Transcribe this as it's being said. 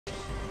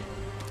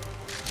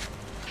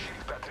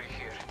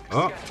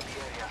Oh.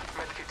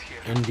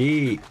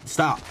 Indeed.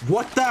 Stop.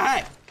 What the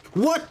heck?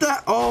 What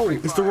the? Oh,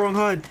 it's the wrong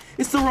HUD.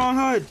 It's the wrong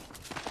HUD.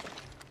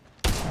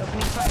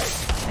 Opening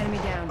fire. Enemy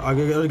down.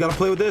 I gotta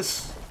play with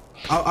this.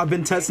 I've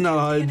been testing out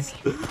HUDs.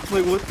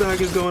 Like, what the heck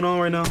is going on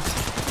right now?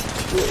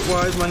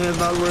 Why is my hands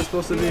not where it's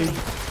supposed to be?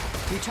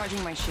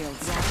 Recharging my shields.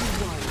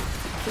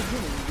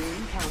 Beginning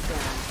ring countdown.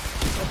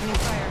 Opening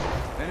fire.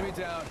 Enemy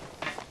down.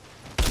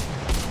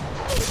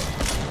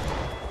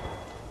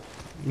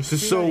 This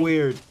is so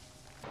weird.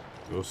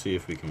 We'll see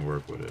if we can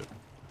work with it.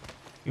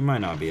 We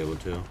might not be able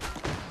to.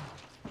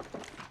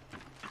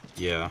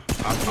 Yeah,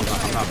 I'm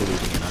not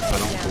believing in us. I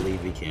don't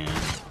believe we can.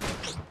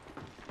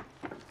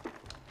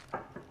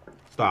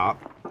 Stop.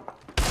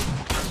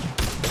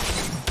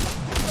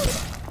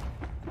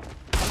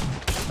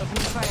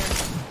 Opening fire.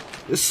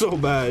 It's so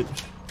bad.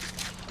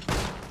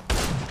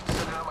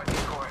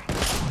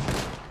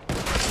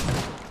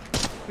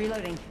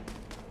 Reloading.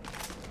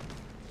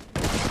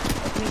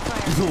 Opening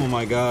fire. Oh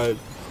my god.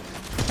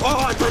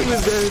 Oh, I thought he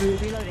was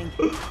dead. Reloading.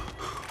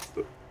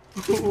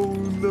 Oh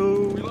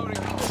no.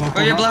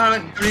 Oh, you're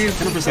blowing.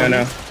 100%. Yeah, I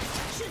know.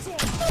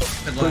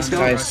 Good luck.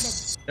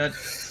 Nice. Good.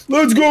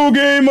 Let's go,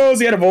 gamers!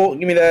 He had a volt.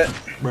 Give me that.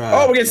 Bruh.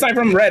 Oh, we're getting sniped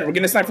from red. We're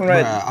getting sniped from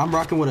red. Bruh, I'm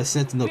rocking with a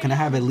Sentinel. Can I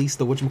have at least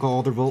the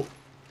whatchamacallit volt?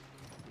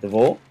 The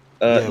volt?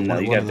 Yeah, No,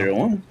 one you got of them.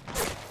 301.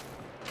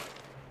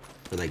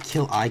 Or like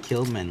I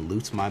killed him and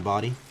loots my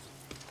body.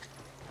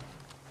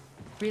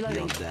 Reloading.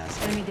 Yo,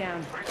 that's- Enemy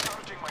down.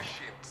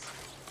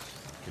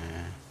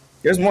 Yeah.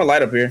 There's more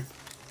light up here.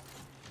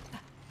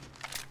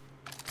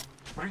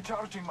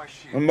 Recharging my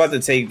shield. I'm about to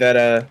take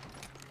that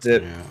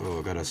zip. Yeah. Oh,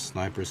 I got a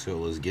sniper, so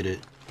let's get it.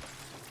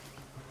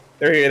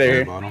 They're here, they're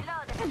here. Bottom.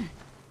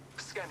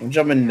 I'm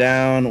jumping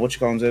down. What you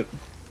call him, zip?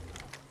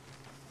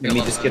 Let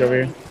me just get over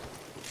here.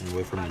 And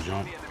wait for him to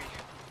jump.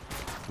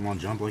 Come on,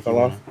 jump like you Fell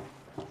off.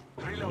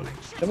 wanna.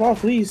 Jump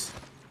off, please.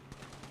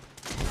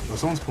 Oh,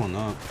 someone's pulling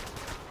up.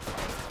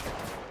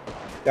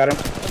 Got him.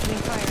 Opening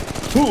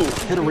fire. Ooh.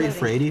 Hit a raid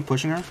for 80,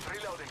 pushing her.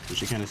 So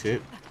she can't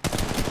escape.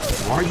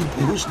 Why are you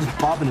just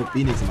popping a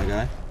Phoenix, my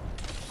guy?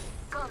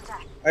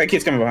 That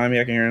kid's coming behind me.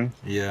 I can hear him.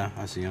 Yeah,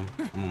 I see him.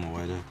 I'm on my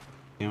way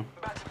to him.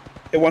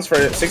 Hit once for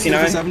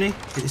 69. 70.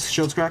 His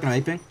shield's cracking, I'm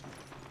aping.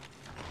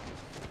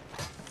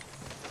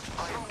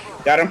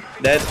 Got him.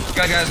 Dead.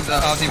 Guys,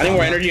 I need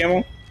more energy ammo.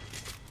 I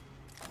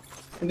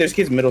think there's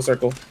kids middle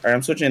circle. Alright,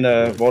 I'm switching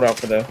the volt out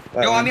for the.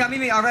 Yo, on me.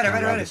 I read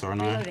it.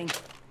 Reloading.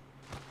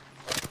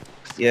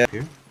 Yeah.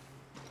 Here.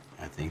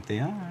 I think they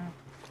are.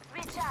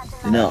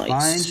 Nice.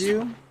 Find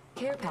you.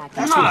 Care pack.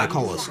 That's what I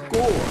call a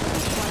score.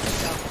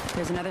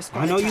 There's another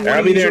squad. I know you. Alright,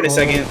 I'll be there in a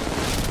second.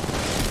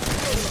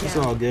 It's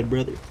all good,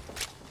 brother.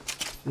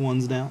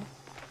 One's down.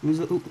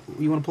 Who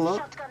you want to pull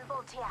up?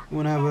 You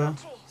want to have a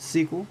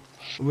sequel?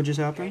 What just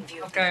happened?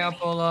 Okay, I'll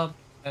pull up.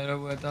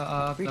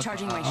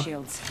 Recharging my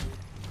shields.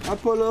 I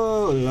pull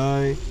up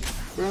like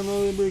grandma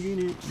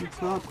Lamborghini, the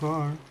top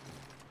car.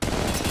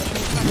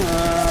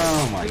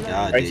 Oh my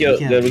god. I Dude, killed. you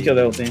can't Good, we beat killed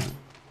the me, whole team. man.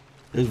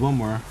 There's one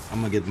more. I'm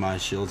gonna get my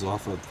shields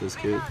off of this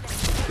kid.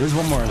 There's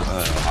one more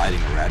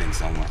hiding or ratting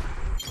somewhere.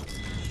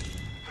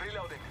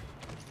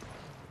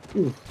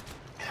 Ooh.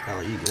 Hell,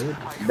 are you good?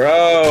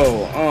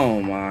 Bro,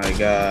 oh my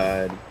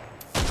god.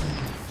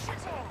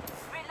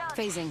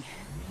 Phasing.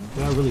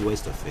 Did I really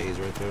waste a phase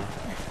right there?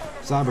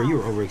 Cyber, you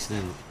were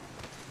overextended.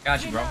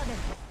 Got you, bro.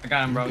 I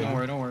got him, bro.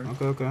 Don't worry.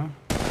 Okay, okay.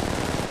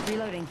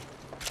 Reloading.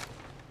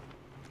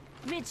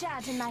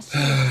 Recharging my shields.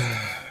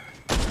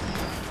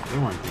 They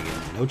weren't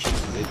thinking no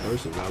chances. They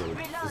thirsted.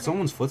 Is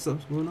someone's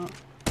footsteps moving up?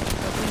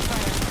 Opening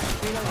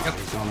fire.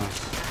 He's on us.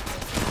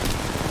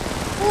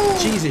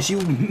 Jesus, you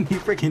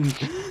freaking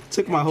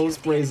took my whole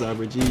spray,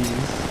 Cyber. Jeez.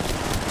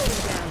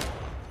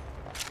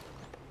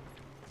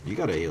 You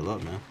gotta heal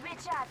up, man.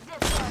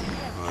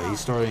 He's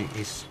starting.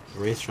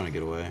 Wraith's trying to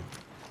get away.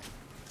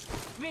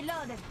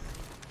 Reloaded.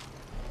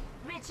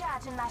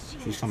 Recharging my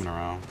shields. She's coming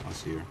around. I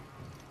see her.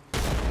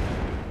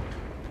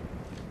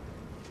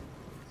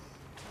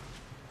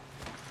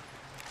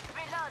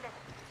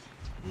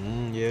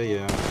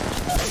 Yeah.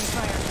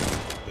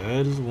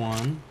 That is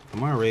one.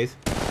 Come on, Wraith.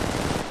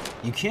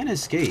 You can't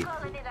escape.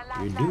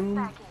 Your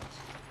doom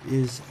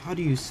is, how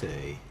do you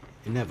say,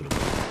 inevitable.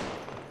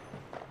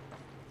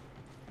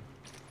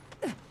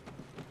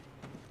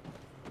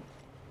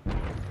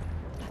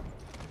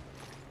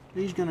 What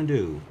are you gonna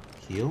do?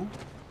 Heal?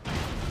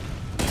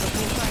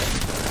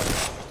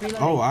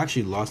 Oh, I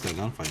actually lost that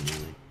gunfight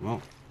nearly.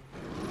 Well,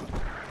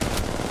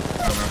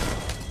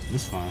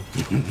 it's fine.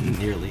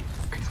 Nearly.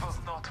 It was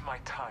not my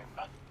time.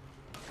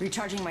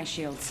 Recharging my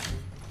shields.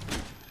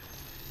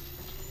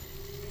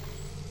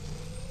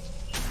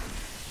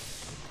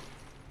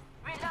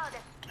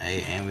 Reloaded.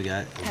 Hey, and we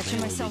got Catching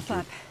myself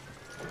up.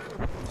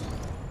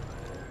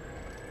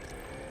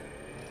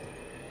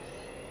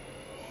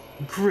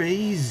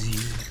 Crazy.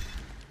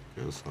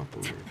 Let's stop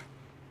over.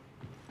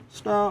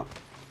 Stop.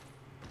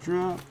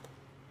 Drop.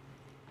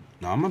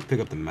 No, I'm gonna pick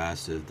up the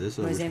massive. This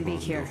other Mozambique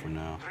one here. for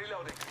now.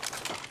 Reloading.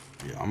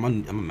 Yeah, I'm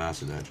gonna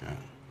master that, chat.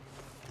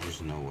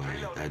 There's no way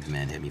that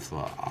man hit me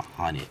for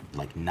 100,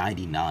 like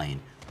 99,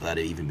 without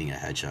it even being a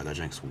headshot. That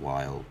drink's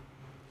wild.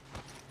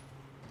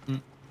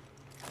 I'm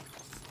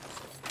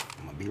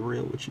gonna be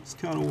real with you. It's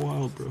kind of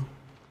wild, bro.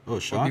 Oh,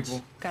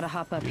 shots? Gotta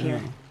hop up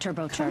here.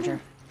 Turbocharger.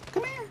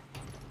 Come here.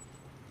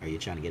 Are you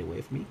trying to get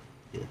away from me?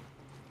 Yeah.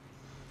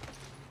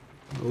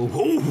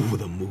 Oh,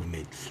 the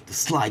movement. The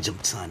slide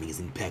jump timing is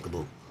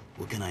impeccable.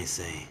 What can I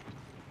say?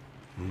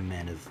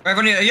 Man of... Right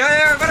on you.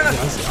 Yeah, right on.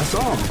 I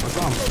saw him.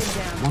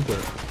 One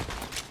clip.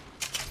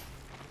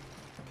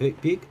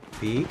 Peek.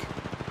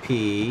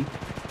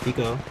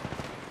 Pico.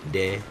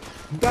 There.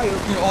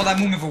 Doing all that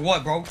movement for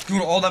what, bro?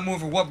 Doing all that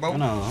movement for what, bro?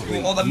 No,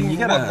 Doing all that movement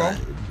you for what, bro?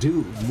 gotta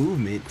do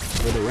movement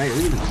for the right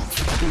reason. I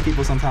think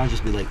people sometimes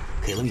just be like,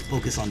 okay, let me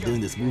focus on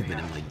doing this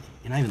movement. I'm like,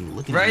 you're not even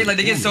looking at Right? me Like,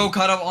 they get so filming.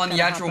 caught up on the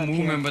Gotta actual hop up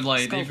movement, here. but,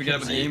 like, they Skull forget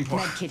about the kit. aim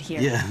part. Med kit here.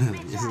 Yeah,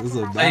 it's a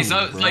Like, balance, it's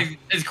not, bro. like,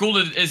 it's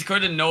cool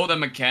to know the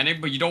mechanic,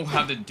 but you don't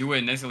have to do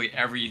it necessarily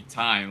every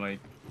time, like.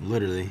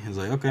 Literally, it's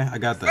like, okay, I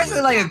got that.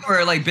 Especially, like,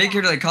 for, like, big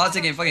character like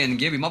Caustic and fucking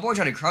Gibby. My boy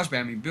tried to crouch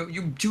spam me.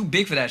 You too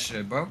big for that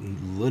shit, bro.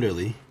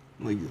 Literally.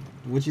 Like,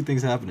 what you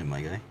think's happening,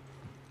 my guy?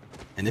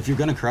 And if you're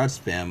gonna crouch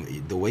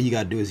spam, the way you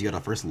gotta do is you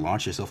gotta first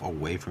launch yourself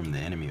away from the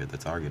enemy or the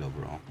target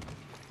overall.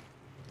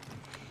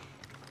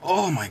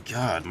 Oh my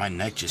god, my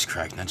neck just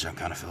cracked. That jump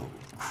kind of felt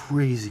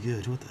crazy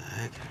good. What the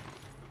heck?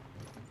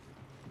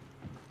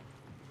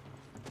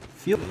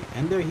 Feel it.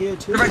 And they're here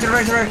too. To the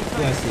right. Yeah,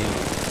 I see him.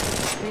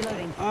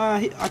 Reloading.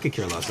 I could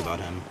care less about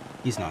him.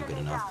 He's not good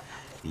enough.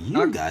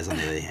 You guys, on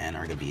the other hand,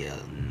 are gonna be a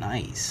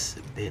nice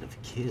bit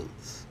of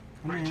kills.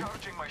 Come here.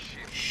 Recharging my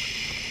shield.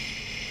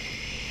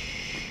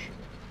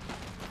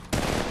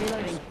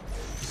 Reloading.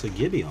 It's a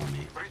Gibby on me.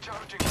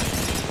 Recharging my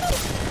shield.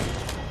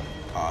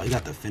 Oh, he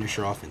got the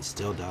finisher off and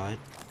still died.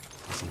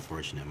 That's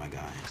unfortunate, my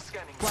guy.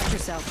 Scanning. Watch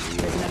yourself.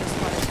 There's another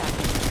squad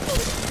attacking.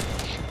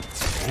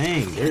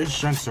 Dang, there's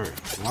jumpstart.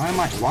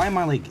 Why am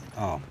I like?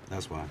 Oh,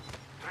 that's why.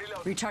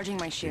 Reload. Recharging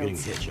my You're getting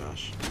shields. hit,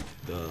 Josh.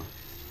 Duh.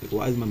 Like,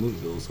 why is my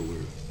movement build so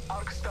weird?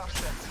 Arc star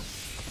set.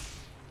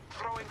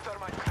 Throwing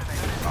thermite grenade.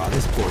 Oh,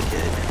 this poor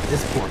kid.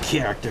 This poor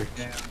character.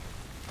 Yeah.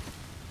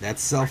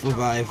 That's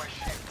self-revive. My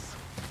shields.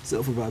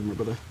 Self-revive, my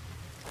brother.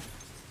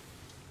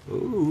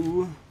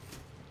 Ooh.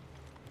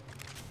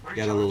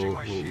 Got a little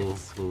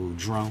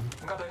drone.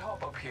 Gotta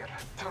hop up here.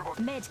 Turbo.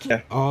 Med kit.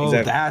 Yeah. Oh,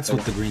 Exactly. that's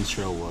what the green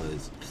trail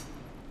was.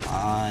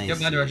 I Yep,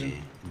 that see. direction.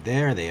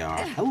 There they are.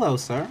 Hello,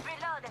 sir.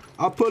 Reloading.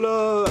 I put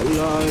a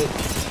light.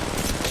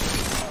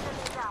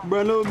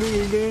 Brand new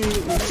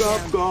game,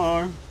 Top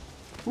Car.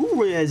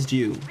 Who raised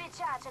you?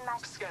 Recharging my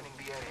Scanning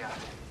the area.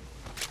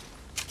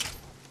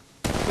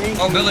 Thank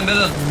Oh, you, building.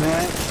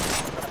 Max.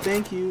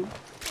 Thank you,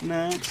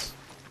 Max.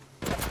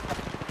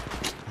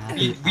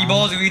 We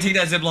balls, we take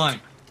that zip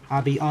line.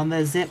 I'll be on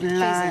the zip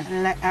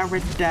line like every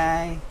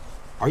day.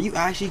 Are you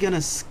actually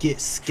gonna get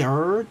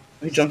scared?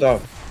 He jumped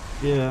off.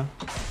 Yeah.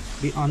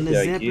 Be on the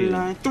Yeah, zip you.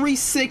 line.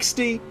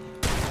 360.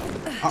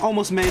 I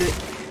almost made it.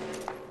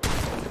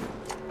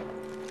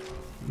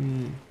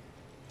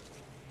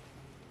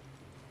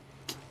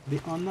 Be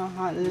on the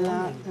hot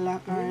line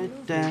like every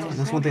day.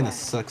 That's one thing that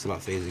sucks about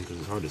phasing because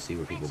it's hard to see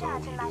where people go when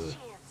recharging you my do it.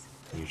 shields.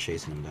 And you're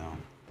chasing them down.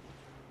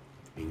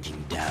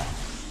 Ranging down.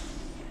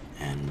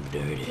 And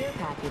dirty. Care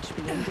package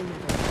being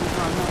delivered.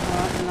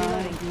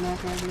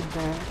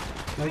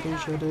 Making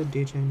sure the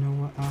DJ know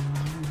what I'm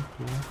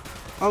doing.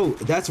 Oh,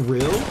 that's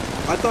real?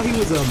 I thought he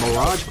was a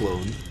Mirage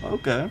clone.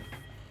 Okay.